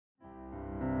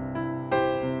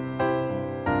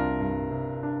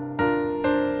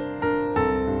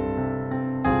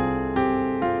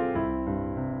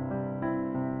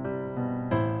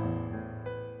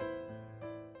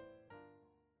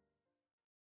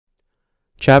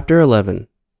Chapter 11.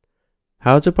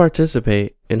 How to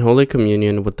participate in Holy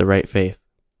Communion with the right faith.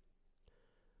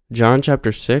 John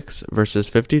chapter 6, verses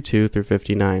 52 through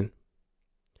 59.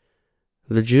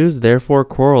 The Jews therefore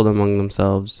quarreled among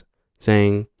themselves,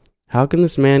 saying, "How can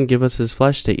this man give us his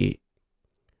flesh to eat?"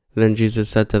 Then Jesus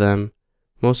said to them,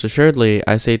 "Most assuredly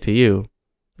I say to you,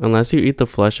 unless you eat the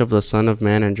flesh of the Son of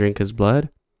Man and drink his blood,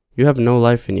 you have no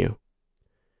life in you.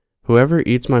 Whoever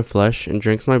eats my flesh and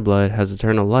drinks my blood has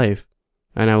eternal life,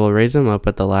 and I will raise him up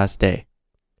at the last day.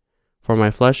 For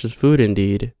my flesh is food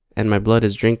indeed, and my blood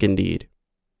is drink indeed.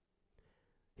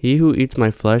 He who eats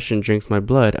my flesh and drinks my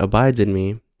blood abides in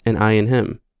me, and I in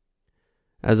him.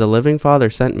 As the living Father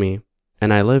sent me,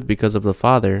 and I live because of the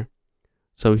Father,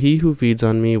 so he who feeds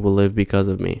on me will live because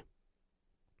of me.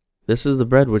 This is the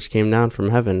bread which came down from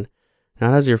heaven,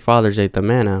 not as your fathers ate the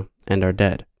manna, and are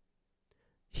dead.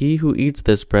 He who eats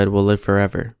this bread will live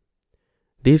forever."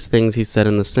 These things he said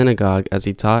in the synagogue as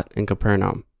he taught in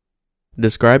Capernaum.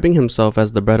 Describing himself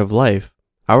as the bread of life,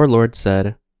 our Lord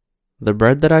said, "The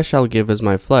bread that I shall give is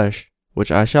my flesh,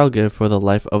 which I shall give for the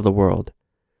life of the world."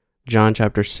 John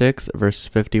chapter 6, verse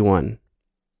 51.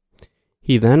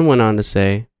 He then went on to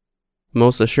say,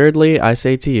 "Most assuredly I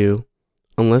say to you,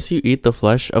 unless you eat the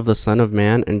flesh of the Son of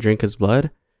Man and drink his blood,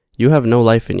 you have no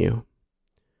life in you.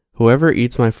 Whoever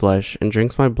eats my flesh and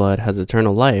drinks my blood has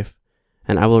eternal life,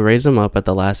 and I will raise him up at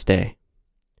the last day.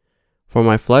 For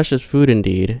my flesh is food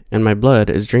indeed, and my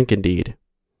blood is drink indeed.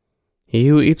 He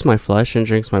who eats my flesh and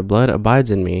drinks my blood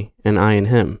abides in me, and I in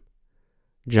him."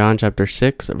 John chapter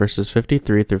 6, verses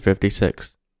 53 through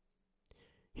 56.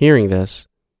 Hearing this,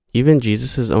 even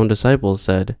Jesus' own disciples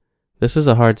said, "This is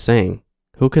a hard saying.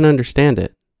 Who can understand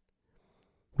it?"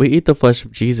 We eat the flesh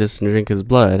of Jesus and drink his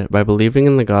blood by believing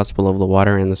in the gospel of the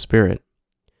water and the Spirit.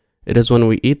 It is when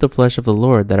we eat the flesh of the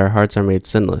Lord that our hearts are made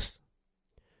sinless.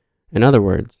 In other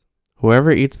words,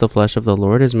 whoever eats the flesh of the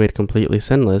Lord is made completely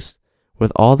sinless,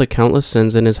 with all the countless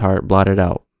sins in his heart blotted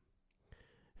out.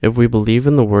 If we believe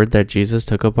in the word that Jesus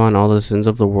took upon all the sins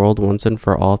of the world once and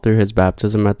for all through his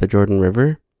baptism at the Jordan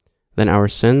River, then our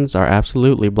sins are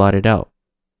absolutely blotted out.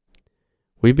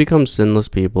 We become sinless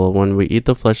people when we eat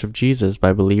the flesh of Jesus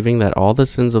by believing that all the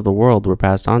sins of the world were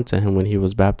passed on to him when he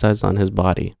was baptized on his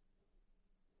body.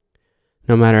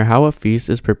 No matter how a feast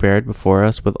is prepared before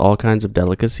us with all kinds of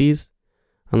delicacies,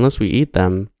 unless we eat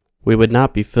them, we would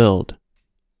not be filled.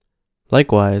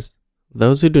 Likewise,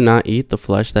 those who do not eat the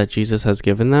flesh that Jesus has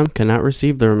given them cannot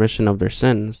receive the remission of their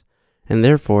sins, and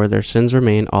therefore their sins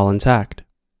remain all intact.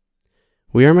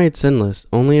 We are made sinless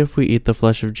only if we eat the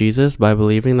flesh of Jesus by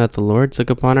believing that the Lord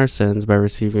took upon our sins by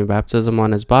receiving baptism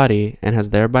on his body and has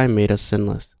thereby made us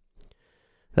sinless.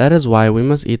 That is why we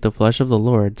must eat the flesh of the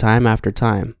Lord time after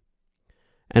time.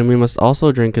 And we must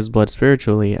also drink his blood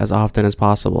spiritually as often as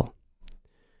possible.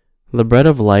 The bread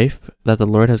of life that the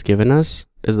Lord has given us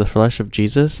is the flesh of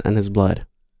Jesus and his blood.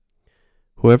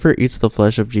 Whoever eats the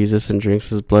flesh of Jesus and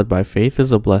drinks his blood by faith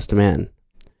is a blessed man.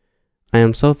 I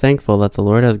am so thankful that the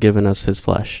Lord has given us his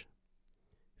flesh.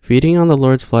 Feeding on the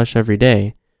Lord's flesh every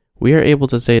day, we are able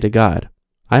to say to God,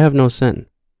 "I have no sin."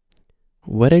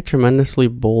 What a tremendously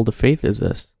bold faith is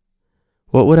this!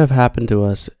 What would have happened to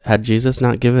us had Jesus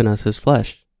not given us his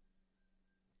flesh?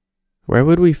 Where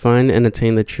would we find and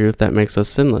attain the truth that makes us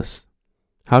sinless?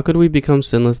 How could we become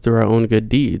sinless through our own good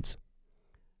deeds?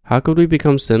 How could we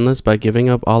become sinless by giving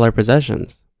up all our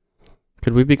possessions?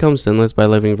 Could we become sinless by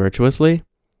living virtuously?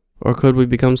 Or could we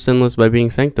become sinless by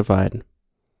being sanctified?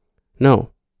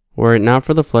 No, were it not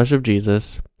for the flesh of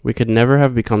Jesus, we could never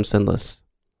have become sinless.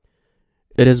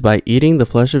 It is by eating the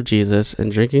flesh of Jesus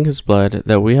and drinking his blood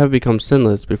that we have become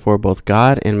sinless before both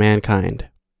God and mankind.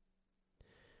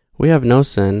 We have no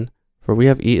sin, for we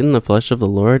have eaten the flesh of the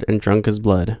Lord and drunk his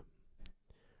blood.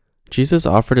 Jesus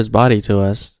offered his body to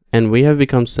us, and we have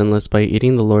become sinless by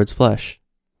eating the Lord's flesh.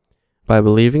 By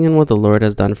believing in what the Lord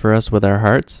has done for us with our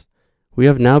hearts, we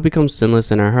have now become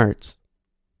sinless in our hearts.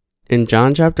 In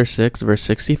John chapter 6, verse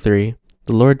 63,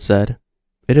 the Lord said,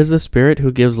 "It is the Spirit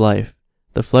who gives life,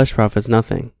 the flesh profits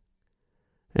nothing."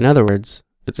 In other words,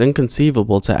 it's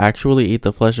inconceivable to actually eat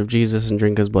the flesh of Jesus and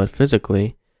drink his blood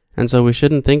physically, and so we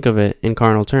shouldn't think of it in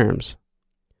carnal terms.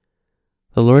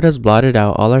 The Lord has blotted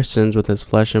out all our sins with his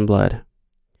flesh and blood.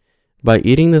 By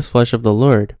eating this flesh of the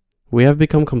Lord, we have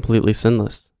become completely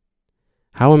sinless.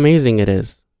 How amazing it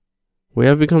is! We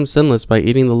have become sinless by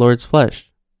eating the Lord's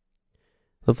flesh.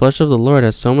 The flesh of the Lord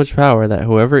has so much power that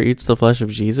whoever eats the flesh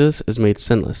of Jesus is made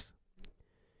sinless.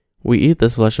 We eat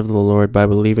this flesh of the Lord by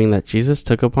believing that Jesus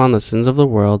took upon the sins of the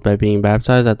world by being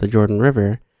baptized at the Jordan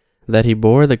River, that he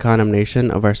bore the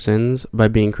condemnation of our sins by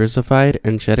being crucified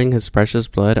and shedding his precious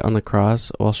blood on the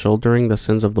cross while shouldering the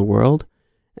sins of the world,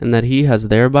 and that he has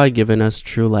thereby given us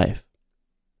true life.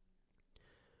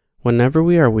 Whenever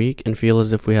we are weak and feel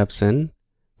as if we have sinned,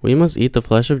 we must eat the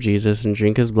flesh of Jesus and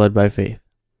drink his blood by faith.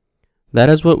 That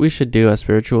is what we should do as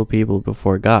spiritual people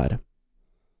before God.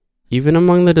 Even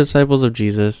among the disciples of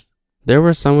Jesus, there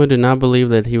were some who did not believe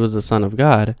that he was the Son of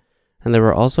God, and there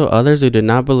were also others who did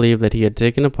not believe that he had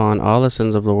taken upon all the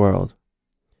sins of the world.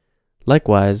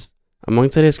 Likewise, among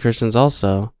today's Christians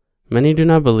also, many do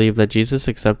not believe that Jesus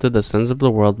accepted the sins of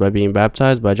the world by being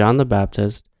baptized by John the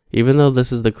Baptist, even though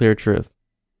this is the clear truth.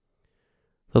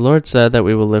 The Lord said that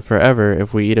we will live forever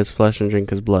if we eat his flesh and drink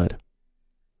his blood.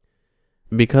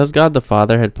 Because God the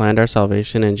Father had planned our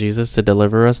salvation in Jesus to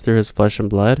deliver us through his flesh and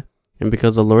blood, and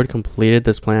because the Lord completed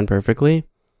this plan perfectly,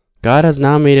 God has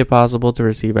now made it possible to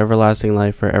receive everlasting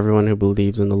life for everyone who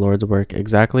believes in the Lord's work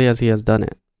exactly as he has done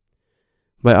it.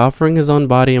 By offering his own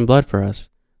body and blood for us,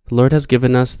 the Lord has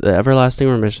given us the everlasting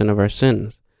remission of our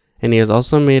sins, and he has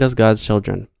also made us God's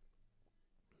children.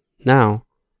 Now,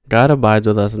 God abides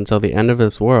with us until the end of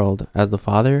this world as the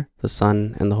Father, the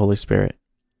Son, and the Holy Spirit.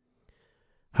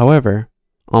 However,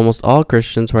 almost all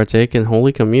Christians partake in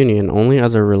Holy Communion only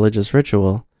as a religious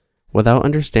ritual, without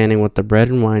understanding what the bread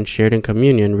and wine shared in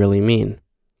communion really mean.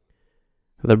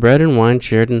 The bread and wine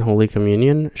shared in Holy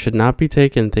Communion should not be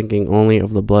taken thinking only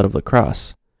of the blood of the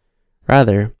cross.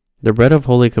 Rather, the bread of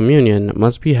Holy Communion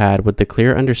must be had with the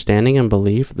clear understanding and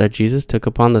belief that Jesus took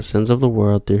upon the sins of the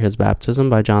world through his baptism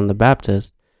by John the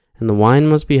Baptist, and the wine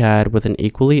must be had with an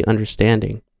equally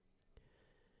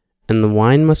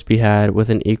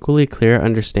clear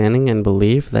understanding and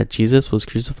belief that Jesus was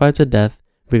crucified to death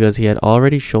because he had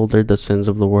already shouldered the sins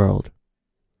of the world.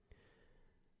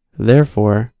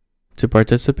 Therefore, to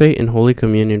participate in Holy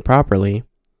Communion properly,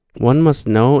 one must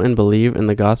know and believe in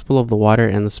the gospel of the water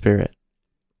and the Spirit.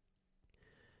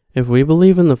 If we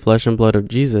believe in the flesh and blood of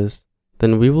Jesus,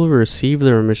 then we will receive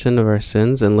the remission of our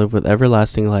sins and live with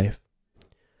everlasting life.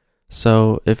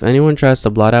 So, if anyone tries to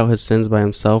blot out his sins by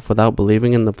himself without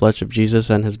believing in the flesh of Jesus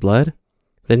and his blood,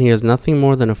 then he is nothing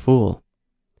more than a fool.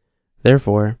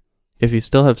 Therefore, if you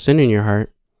still have sin in your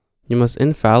heart, you must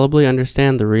infallibly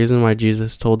understand the reason why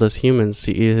Jesus told us humans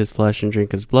to eat his flesh and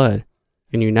drink his blood,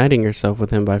 and uniting yourself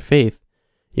with him by faith,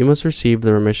 you must receive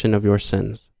the remission of your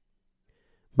sins.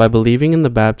 By believing in the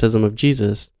baptism of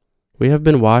Jesus, we have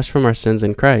been washed from our sins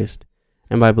in Christ,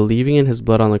 and by believing in his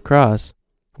blood on the cross,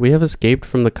 we have escaped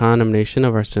from the condemnation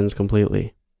of our sins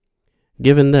completely.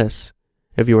 Given this,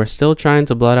 if you are still trying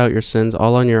to blot out your sins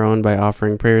all on your own by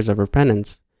offering prayers of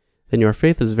repentance, then your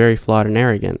faith is very flawed and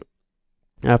arrogant.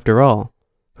 After all,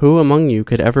 who among you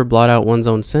could ever blot out one's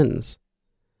own sins?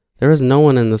 There is no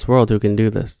one in this world who can do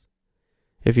this.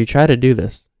 If you try to do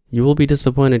this, you will be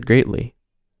disappointed greatly.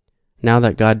 Now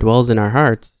that God dwells in our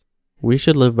hearts, we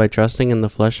should live by trusting in the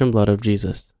flesh and blood of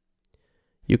Jesus.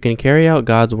 You can carry out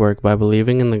God's work by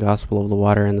believing in the gospel of the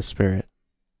water and the Spirit.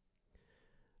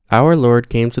 Our Lord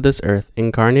came to this earth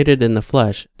incarnated in the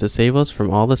flesh to save us from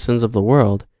all the sins of the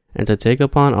world, and to take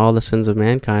upon all the sins of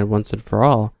mankind once and for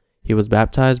all. He was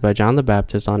baptized by John the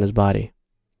Baptist on his body.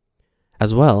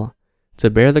 As well, to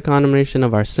bear the condemnation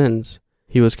of our sins,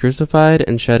 he was crucified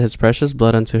and shed his precious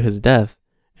blood unto his death,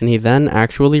 and he then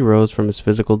actually rose from his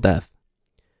physical death.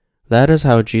 That is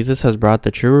how Jesus has brought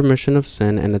the true remission of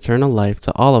sin and eternal life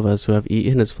to all of us who have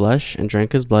eaten his flesh and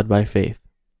drank his blood by faith.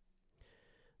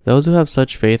 Those who have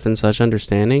such faith and such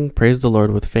understanding praise the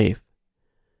Lord with faith.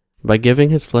 By giving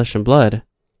his flesh and blood,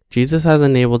 Jesus has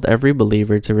enabled every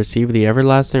believer to receive the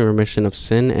everlasting remission of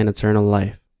sin and eternal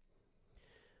life.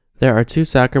 There are two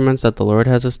sacraments that the Lord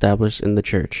has established in the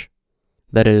Church.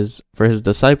 That is, for his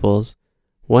disciples,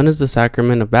 one is the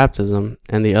sacrament of baptism,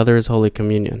 and the other is Holy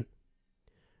Communion.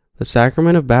 The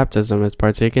sacrament of baptism is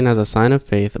partaken as a sign of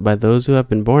faith by those who have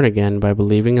been born again by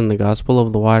believing in the gospel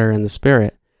of the water and the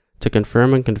Spirit to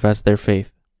confirm and confess their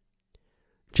faith.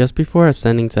 Just before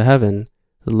ascending to heaven,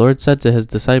 the Lord said to his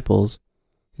disciples,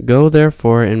 "Go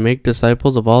therefore and make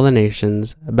disciples of all the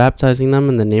nations, baptizing them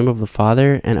in the name of the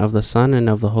Father and of the Son and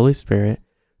of the Holy Spirit,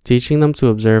 teaching them to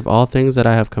observe all things that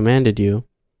I have commanded you,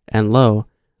 and lo,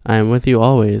 I am with you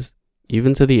always,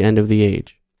 even to the end of the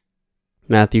age."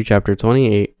 Matthew chapter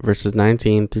 28, verses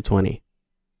 19 through 20.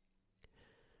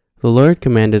 The Lord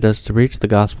commanded us to preach the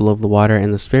gospel of the water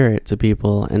and the Spirit to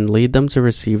people and lead them to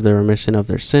receive the remission of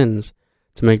their sins,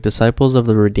 to make disciples of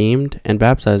the redeemed and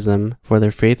baptize them for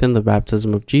their faith in the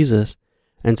baptism of Jesus,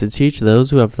 and to teach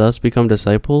those who have thus become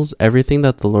disciples everything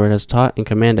that the Lord has taught and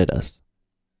commanded us.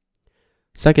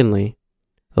 Secondly,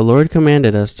 the Lord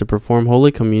commanded us to perform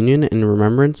Holy Communion in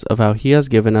remembrance of how he has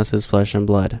given us his flesh and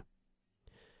blood.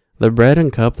 The bread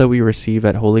and cup that we receive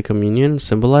at Holy Communion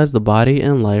symbolize the body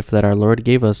and life that our Lord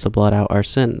gave us to blot out our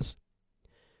sins.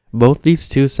 Both these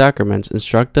two sacraments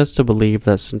instruct us to believe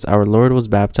that since our Lord was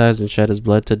baptized and shed his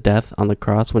blood to death on the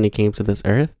cross when he came to this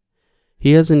earth,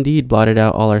 he has indeed blotted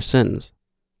out all our sins.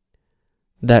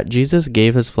 That Jesus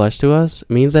gave his flesh to us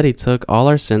means that he took all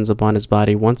our sins upon his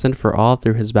body once and for all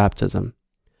through his baptism.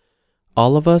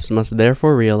 All of us must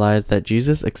therefore realize that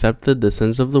Jesus accepted the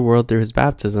sins of the world through his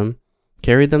baptism,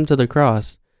 carried them to the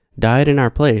cross, died in our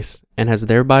place, and has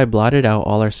thereby blotted out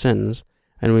all our sins,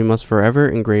 and we must forever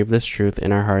engrave this truth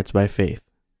in our hearts by faith.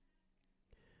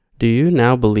 Do you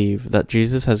now believe that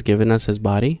Jesus has given us his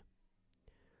body?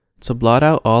 To blot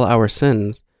out all our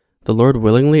sins, the Lord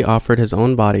willingly offered his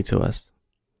own body to us.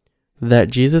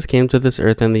 That Jesus came to this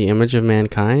earth in the image of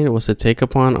mankind was to take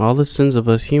upon all the sins of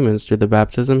us humans through the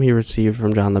baptism he received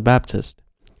from John the Baptist.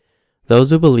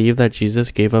 Those who believe that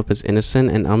Jesus gave up his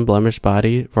innocent and unblemished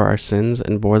body for our sins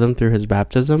and bore them through his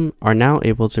baptism are now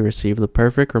able to receive the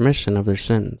perfect remission of their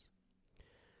sins.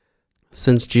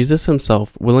 Since Jesus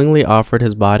himself willingly offered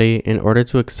his body in order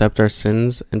to accept our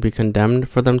sins and be condemned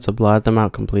for them to blot them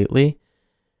out completely,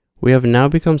 we have now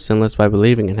become sinless by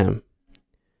believing in him.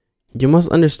 You must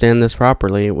understand this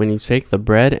properly when you take the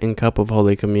bread and cup of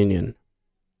Holy Communion.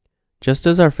 Just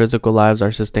as our physical lives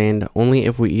are sustained only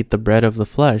if we eat the bread of the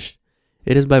flesh,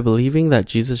 it is by believing that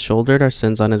Jesus shouldered our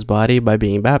sins on his body by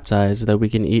being baptized that we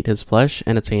can eat his flesh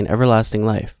and attain everlasting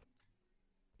life.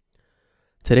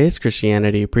 Today's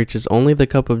Christianity preaches only the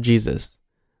cup of Jesus,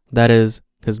 that is,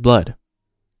 his blood.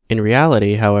 In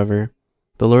reality, however,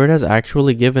 the Lord has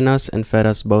actually given us and fed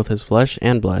us both his flesh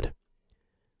and blood.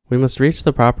 We must reach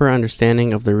the proper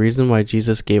understanding of the reason why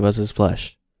Jesus gave us his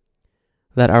flesh.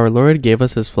 That our Lord gave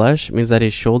us his flesh means that he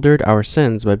shouldered our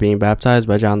sins by being baptized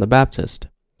by John the Baptist.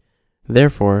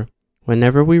 Therefore,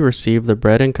 whenever we receive the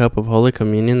bread and cup of Holy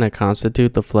Communion that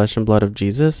constitute the flesh and blood of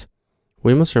Jesus,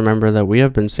 we must remember that we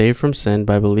have been saved from sin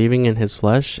by believing in his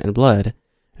flesh and blood,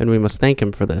 and we must thank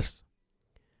him for this.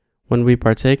 When we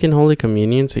partake in Holy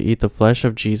Communion to eat the flesh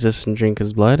of Jesus and drink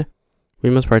his blood, we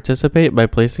must participate by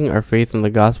placing our faith in the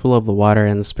gospel of the water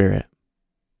and the Spirit.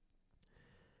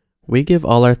 We give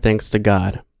all our thanks to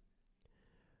God.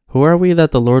 Who are we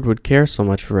that the Lord would care so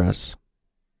much for us?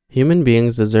 Human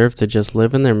beings deserve to just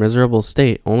live in their miserable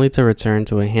state only to return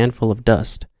to a handful of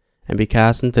dust and be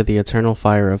cast into the eternal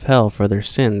fire of hell for their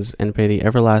sins and pay the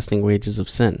everlasting wages of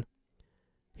sin.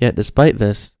 Yet despite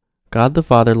this, God the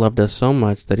Father loved us so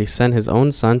much that he sent his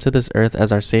own Son to this earth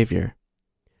as our Savior.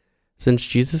 Since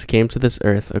Jesus came to this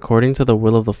earth according to the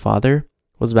will of the Father,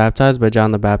 was baptized by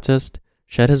John the Baptist,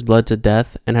 shed his blood to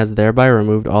death, and has thereby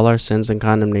removed all our sins and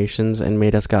condemnations and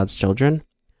made us God's children,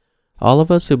 all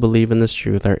of us who believe in this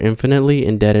truth are infinitely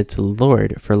indebted to the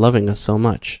Lord for loving us so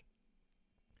much.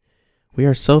 We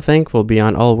are so thankful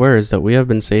beyond all words that we have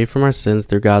been saved from our sins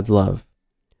through God's love.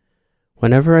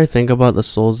 Whenever I think about the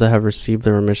souls that have received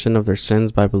the remission of their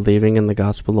sins by believing in the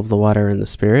gospel of the water and the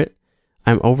Spirit,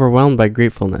 I am overwhelmed by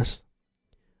gratefulness.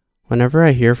 Whenever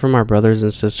I hear from our brothers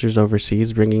and sisters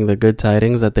overseas bringing the good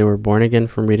tidings that they were born again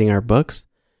from reading our books,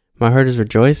 my heart is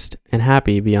rejoiced and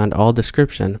happy beyond all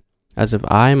description, as if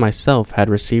I myself had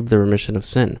received the remission of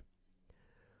sin.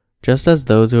 Just as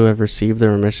those who have received the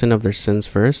remission of their sins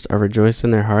first are rejoiced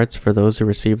in their hearts for those who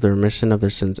receive the remission of their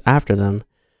sins after them,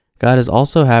 God is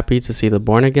also happy to see the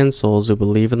born-again souls who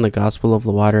believe in the gospel of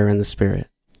the water and the Spirit.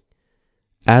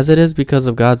 As it is because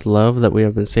of God's love that we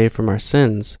have been saved from our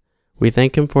sins, we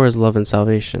thank him for his love and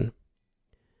salvation.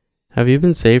 Have you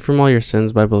been saved from all your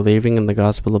sins by believing in the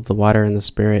gospel of the water and the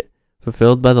Spirit,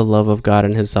 fulfilled by the love of God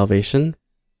and his salvation?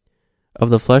 Of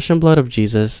the flesh and blood of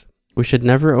Jesus, we should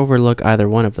never overlook either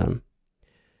one of them.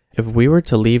 If we were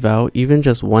to leave out even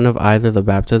just one of either the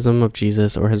baptism of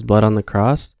Jesus or his blood on the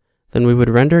cross, then we would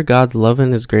render God's love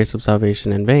and his grace of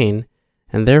salvation in vain,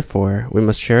 and therefore we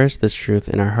must cherish this truth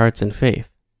in our hearts in faith.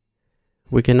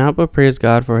 We cannot but praise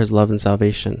God for his love and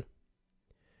salvation.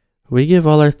 We give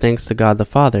all our thanks to God the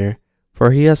Father,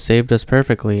 for he has saved us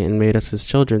perfectly and made us his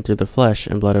children through the flesh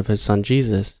and blood of his Son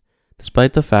Jesus,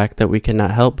 despite the fact that we cannot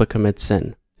help but commit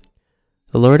sin.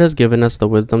 The Lord has given us the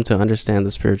wisdom to understand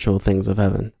the spiritual things of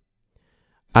heaven.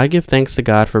 I give thanks to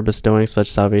God for bestowing such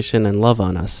salvation and love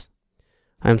on us.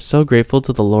 I am so grateful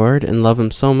to the Lord and love him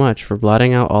so much for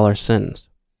blotting out all our sins.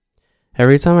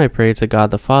 Every time I pray to God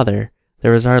the Father,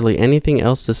 there is hardly anything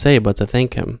else to say but to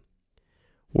thank him.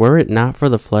 Were it not for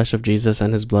the flesh of Jesus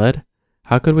and his blood,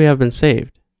 how could we have been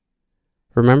saved?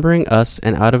 Remembering us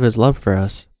and out of his love for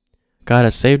us, God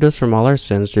has saved us from all our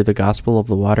sins through the gospel of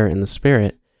the water and the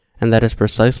Spirit, and that is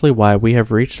precisely why we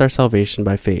have reached our salvation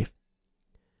by faith.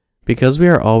 Because we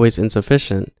are always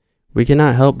insufficient, We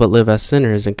cannot help but live as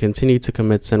sinners and continue to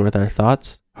commit sin with our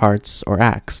thoughts, hearts, or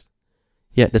acts.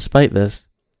 Yet despite this,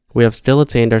 we have still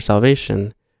attained our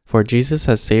salvation, for Jesus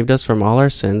has saved us from all our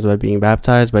sins by being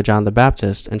baptized by John the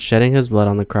Baptist and shedding his blood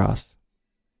on the cross.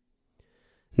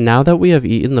 Now that we have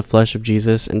eaten the flesh of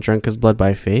Jesus and drunk his blood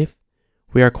by faith,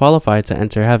 we are qualified to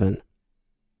enter heaven.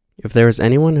 If there is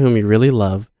anyone whom you really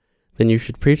love, then you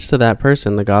should preach to that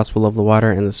person the gospel of the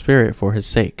water and the Spirit for his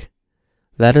sake.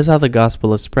 That is how the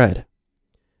gospel is spread.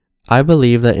 I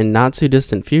believe that in not too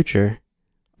distant future,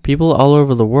 people all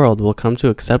over the world will come to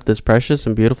accept this precious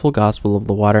and beautiful gospel of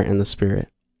the water and the Spirit.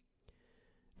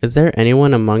 Is there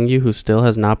anyone among you who still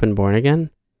has not been born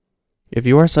again? If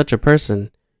you are such a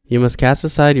person, you must cast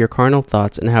aside your carnal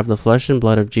thoughts and have the flesh and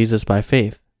blood of Jesus by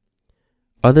faith.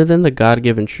 Other than the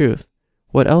God-given truth,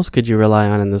 what else could you rely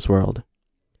on in this world?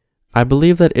 I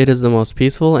believe that it is the most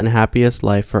peaceful and happiest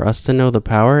life for us to know the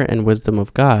power and wisdom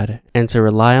of God, and to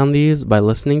rely on these by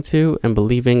listening to and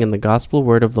believing in the gospel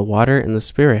word of the water and the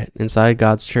Spirit inside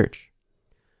God's church.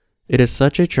 It is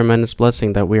such a tremendous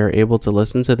blessing that we are able to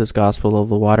listen to this gospel of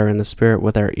the water and the Spirit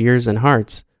with our ears and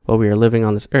hearts while we are living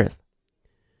on this earth.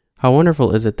 How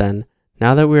wonderful is it then,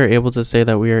 now that we are able to say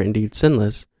that we are indeed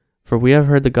sinless, for we have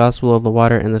heard the gospel of the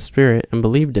water and the Spirit and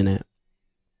believed in it.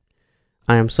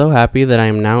 I am so happy that I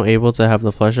am now able to have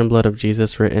the flesh and blood of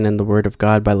Jesus written in the Word of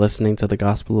God by listening to the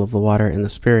gospel of the water and the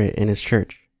Spirit in his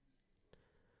church.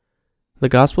 The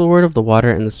gospel word of the water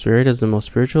and the Spirit is the most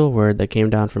spiritual word that came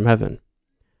down from heaven.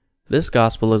 This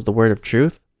gospel is the word of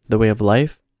truth, the way of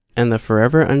life, and the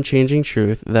forever unchanging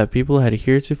truth that people had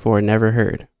heretofore never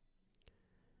heard.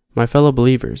 My fellow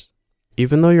believers,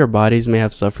 even though your bodies may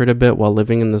have suffered a bit while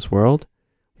living in this world,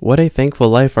 what a thankful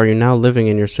life are you now living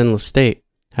in your sinless state,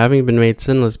 having been made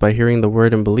sinless by hearing the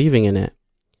word and believing in it.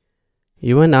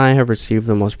 You and I have received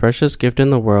the most precious gift in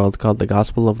the world called the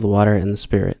gospel of the water and the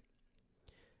Spirit.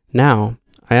 Now,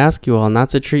 I ask you all not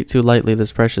to treat too lightly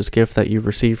this precious gift that you've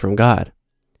received from God.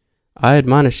 I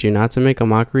admonish you not to make a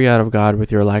mockery out of God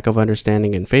with your lack of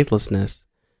understanding and faithlessness,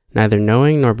 neither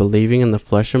knowing nor believing in the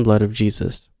flesh and blood of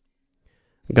Jesus.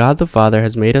 God the Father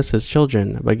has made us his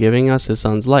children by giving us his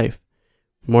Son's life,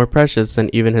 more precious than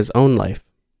even his own life.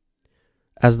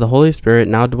 As the Holy Spirit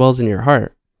now dwells in your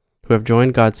heart, who have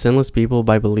joined God's sinless people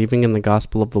by believing in the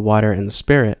gospel of the water and the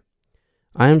Spirit,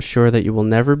 I am sure that you will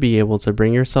never be able to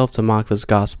bring yourself to mock this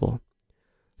gospel.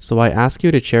 So I ask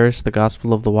you to cherish the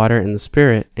gospel of the water and the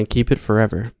Spirit and keep it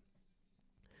forever.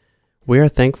 We are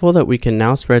thankful that we can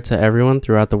now spread to everyone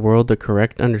throughout the world the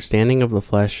correct understanding of the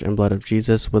flesh and blood of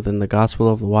Jesus within the gospel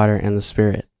of the water and the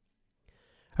Spirit.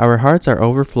 Our hearts are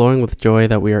overflowing with joy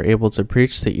that we are able to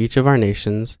preach to each of our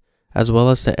nations, as well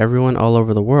as to everyone all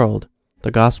over the world,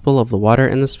 the gospel of the water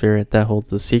and the Spirit that holds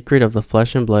the secret of the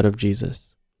flesh and blood of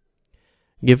Jesus.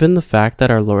 Given the fact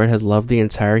that our Lord has loved the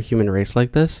entire human race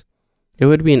like this, it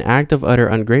would be an act of utter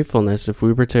ungratefulness if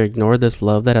we were to ignore this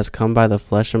love that has come by the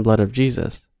flesh and blood of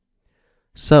Jesus.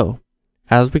 So,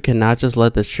 as we cannot just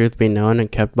let this truth be known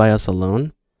and kept by us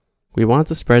alone, we want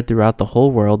to spread throughout the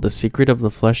whole world the secret of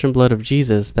the flesh and blood of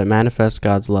Jesus that manifests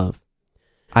God's love.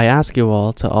 I ask you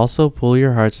all to also pull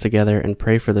your hearts together and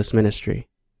pray for this ministry.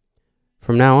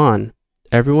 From now on,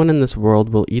 everyone in this world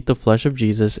will eat the flesh of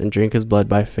Jesus and drink his blood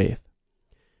by faith.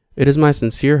 It is my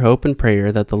sincere hope and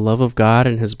prayer that the love of God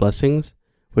and his blessings,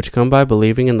 which come by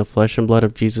believing in the flesh and blood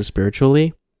of Jesus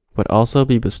spiritually, would also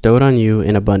be bestowed on you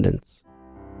in abundance.